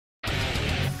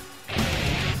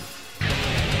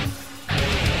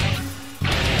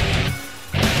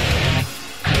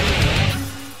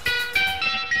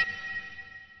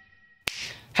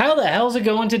the hell's it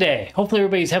going today? Hopefully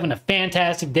everybody's having a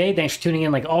fantastic day. Thanks for tuning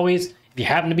in like always. If you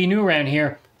happen to be new around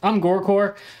here, I'm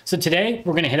GoreCore. So today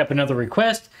we're going to hit up another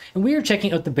request, and we are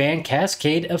checking out the band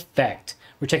Cascade Effect.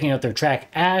 We're checking out their track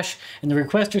Ash, and the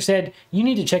requester said you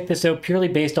need to check this out purely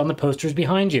based on the posters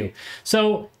behind you.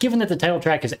 So given that the title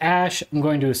track is Ash, I'm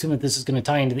going to assume that this is going to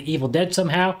tie into the Evil Dead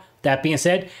somehow. That being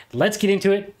said, let's get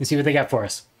into it and see what they got for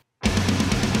us.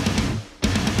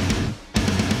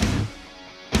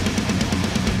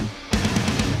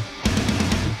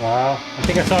 Wow, I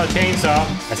think I saw a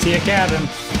chainsaw. I see a cabin.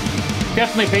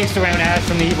 Definitely based around Ash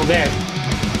from the Evil Dead.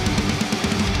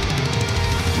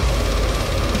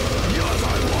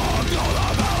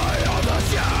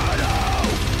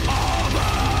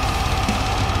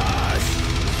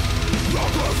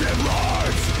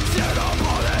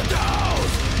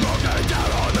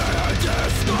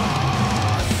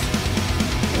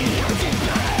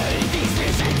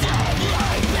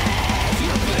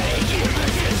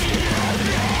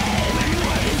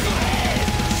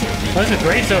 This is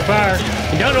great so far,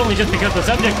 and not only just because of the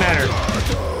subject matter.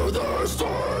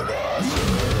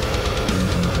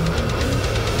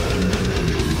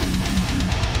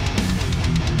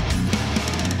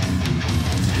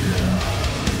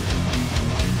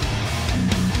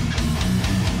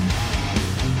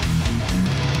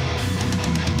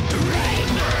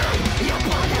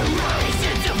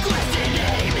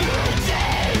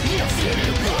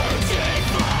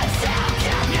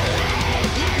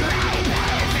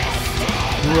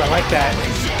 Ooh, I like that.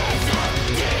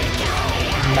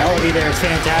 Melody there is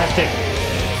fantastic.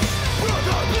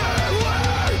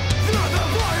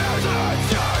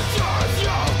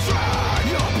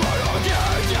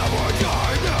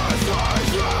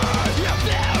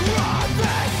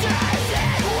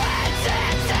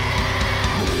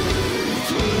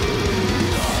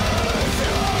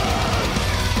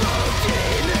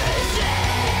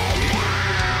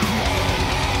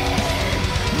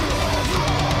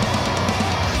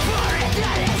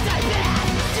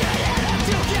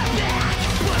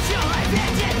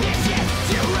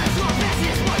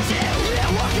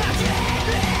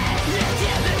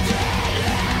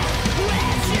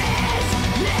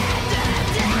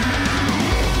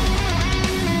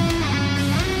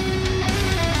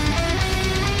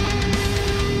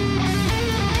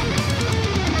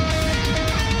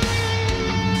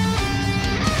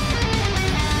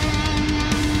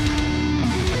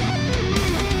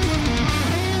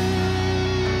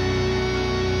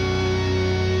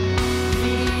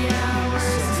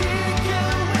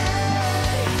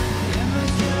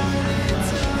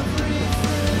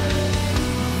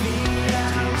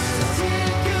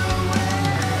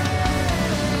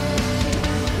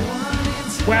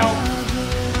 Well,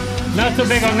 not so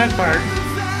big on that part.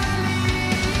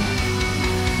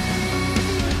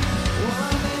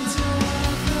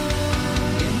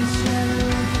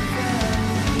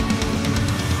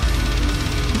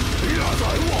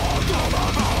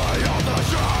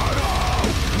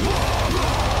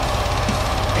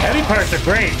 The heavy parts are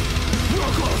great.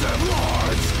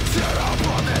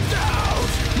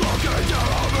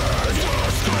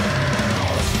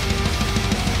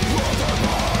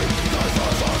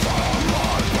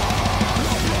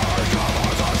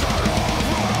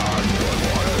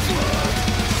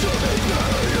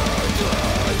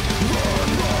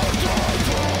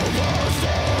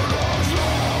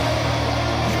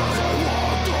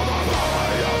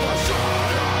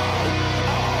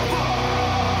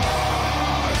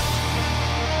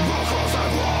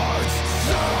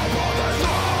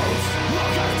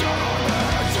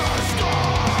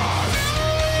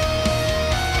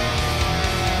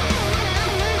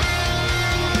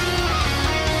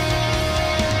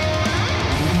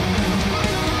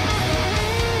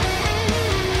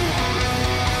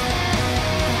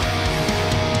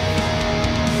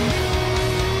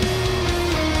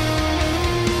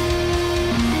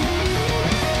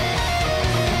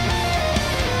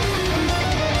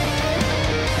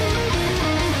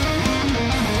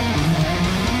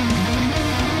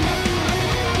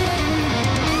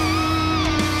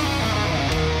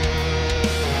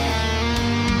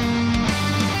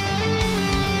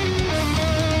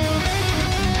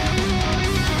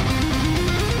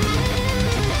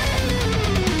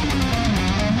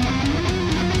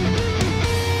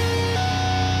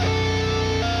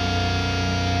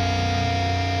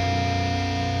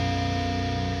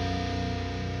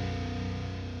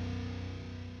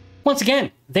 Once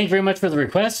again, thank you very much for the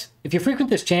request. If you frequent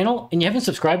this channel and you haven't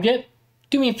subscribed yet,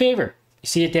 do me a favor. You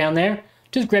see it down there?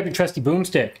 Just grab your trusty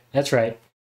boomstick. That's right.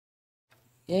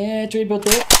 Yeah, it's right about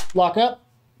there. Lock up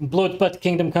and blow its butt to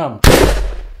kingdom come.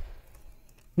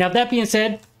 Now, that being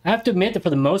said, I have to admit that for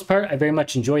the most part, I very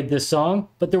much enjoyed this song,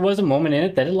 but there was a moment in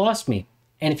it that it lost me.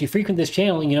 And if you frequent this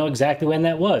channel, you know exactly when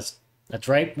that was. That's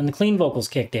right, when the clean vocals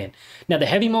kicked in. Now, the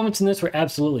heavy moments in this were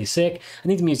absolutely sick. I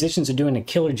think the musicians are doing a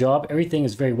killer job. Everything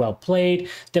is very well played.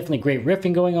 Definitely great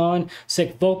riffing going on,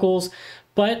 sick vocals.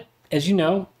 But, as you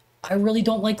know, I really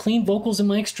don't like clean vocals in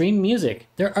my extreme music.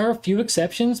 There are a few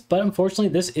exceptions, but unfortunately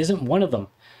this isn't one of them.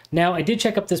 Now, I did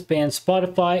check up this band's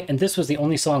Spotify, and this was the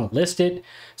only song listed,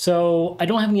 so I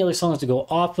don't have any other songs to go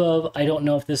off of. I don't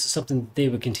know if this is something they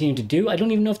would continue to do. I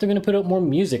don't even know if they're going to put out more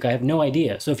music. I have no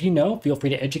idea. So if you know, feel free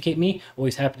to educate me.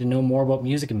 Always happy to know more about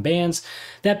music and bands.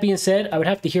 That being said, I would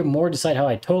have to hear more to decide how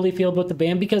I totally feel about the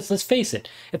band, because let's face it,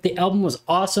 if the album was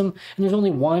awesome, and there's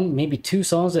only one, maybe two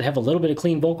songs that have a little bit of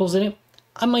clean vocals in it,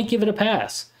 I might give it a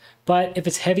pass. But if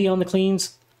it's heavy on the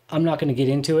cleans, I'm not going to get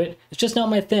into it. It's just not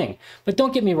my thing. But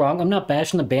don't get me wrong, I'm not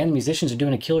bashing the band. The musicians are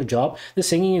doing a killer job. The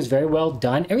singing is very well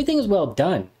done. Everything is well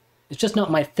done. It's just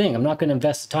not my thing. I'm not going to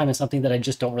invest the time in something that I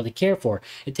just don't really care for.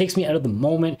 It takes me out of the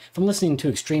moment. If I'm listening to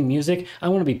extreme music, I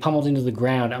want to be pummeled into the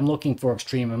ground. I'm looking for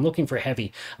extreme. I'm looking for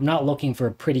heavy. I'm not looking for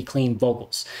pretty clean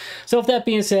vocals. So with that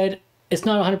being said, it's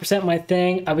not 100% my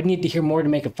thing. I would need to hear more to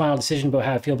make a final decision about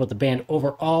how I feel about the band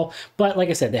overall. But like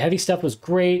I said, the heavy stuff was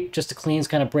great. Just the cleans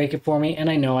kind of break it for me. And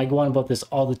I know I go on about this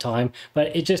all the time,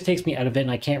 but it just takes me out of it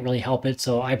and I can't really help it.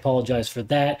 So I apologize for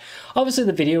that. Obviously,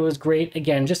 the video was great.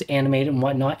 Again, just animated and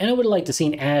whatnot. And I would have liked to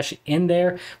seen Ash in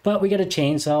there, but we got a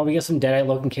chainsaw. We got some Deadeye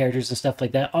looking characters and stuff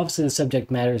like that. Obviously, the subject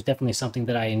matter is definitely something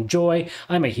that I enjoy.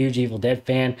 I'm a huge Evil Dead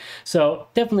fan. So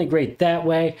definitely great that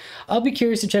way. I'll be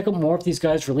curious to check out more if these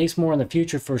guys release more in the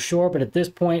future for sure, but at this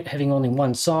point, having only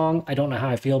one song, I don't know how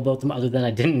I feel about them other than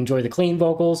I didn't enjoy the clean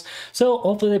vocals. So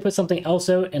hopefully they put something else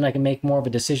out and I can make more of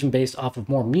a decision based off of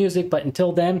more music, but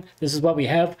until then, this is what we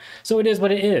have, so it is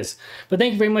what it is. But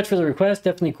thank you very much for the request.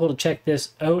 Definitely cool to check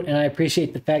this out, and I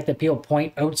appreciate the fact that people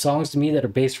point out songs to me that are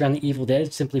based around the Evil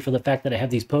Dead simply for the fact that I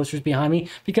have these posters behind me,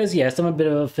 because yes, I'm a bit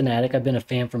of a fanatic. I've been a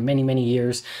fan for many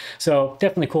years, so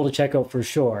definitely cool to check out for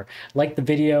sure. Like the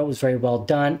video, it was very well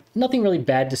done. Nothing really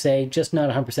bad to say, just not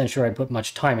 100% sure I put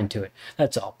much time into it.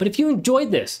 That's all. But if you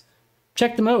enjoyed this,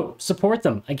 check them out, support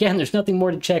them. Again, there's nothing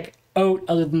more to check out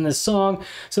other than this song,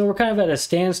 so we're kind of at a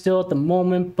standstill at the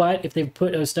moment, but if they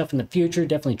put out stuff in the future,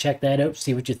 definitely check that out,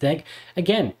 see what you think.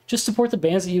 Again, just support the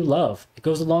bands that you love. It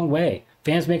goes a long way.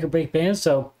 Fans make or break bands,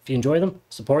 so if you enjoy them,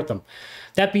 support them.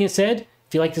 That being said,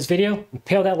 if you like this video,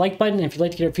 impale that like button, and if you'd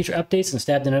like to get our future updates, then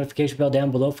stab the notification bell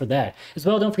down below for that. As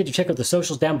well, don't forget to check out the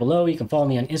socials down below. You can follow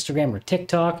me on Instagram or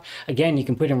TikTok. Again, you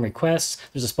can put in requests.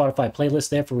 There's a Spotify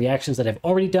playlist there for reactions that I've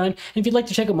already done. And if you'd like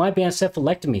to check out my band,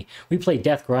 Cephalectomy, we play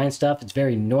death grind stuff. It's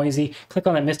very noisy. Click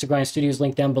on that Mr. Grind Studios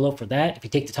link down below for that. If you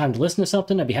take the time to listen to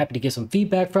something, I'd be happy to get some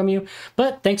feedback from you.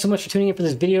 But thanks so much for tuning in for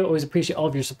this video. Always appreciate all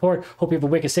of your support. Hope you have a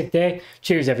wicked sick day.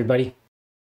 Cheers, everybody.